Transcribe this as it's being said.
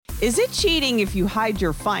Is it cheating if you hide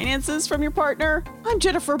your finances from your partner? I'm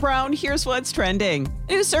Jennifer Brown. Here's what's trending.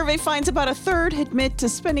 A new survey finds about a third admit to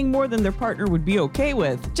spending more than their partner would be okay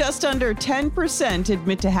with. Just under 10%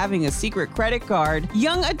 admit to having a secret credit card.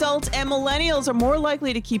 Young adults and millennials are more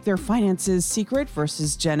likely to keep their finances secret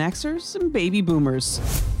versus Gen Xers and baby boomers.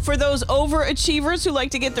 For those overachievers who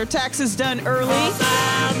like to get their taxes done early,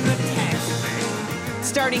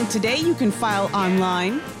 starting today, you can file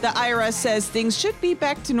online. The IRS says things should be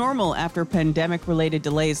back to normal after pandemic-related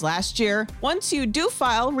delays last year. Once you do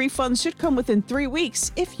file, refunds should come within 3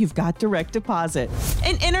 weeks if you've got direct deposit.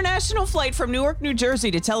 An international flight from Newark, New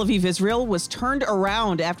Jersey to Tel Aviv, Israel was turned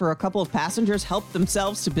around after a couple of passengers helped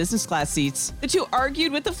themselves to business class seats. The two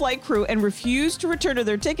argued with the flight crew and refused to return to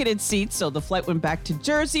their ticketed seats, so the flight went back to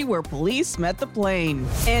Jersey, where police met the plane.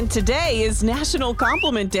 And today is National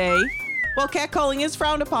Compliment Day. While catcalling is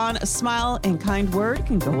frowned upon, a smile and kind word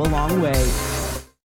can go a long way.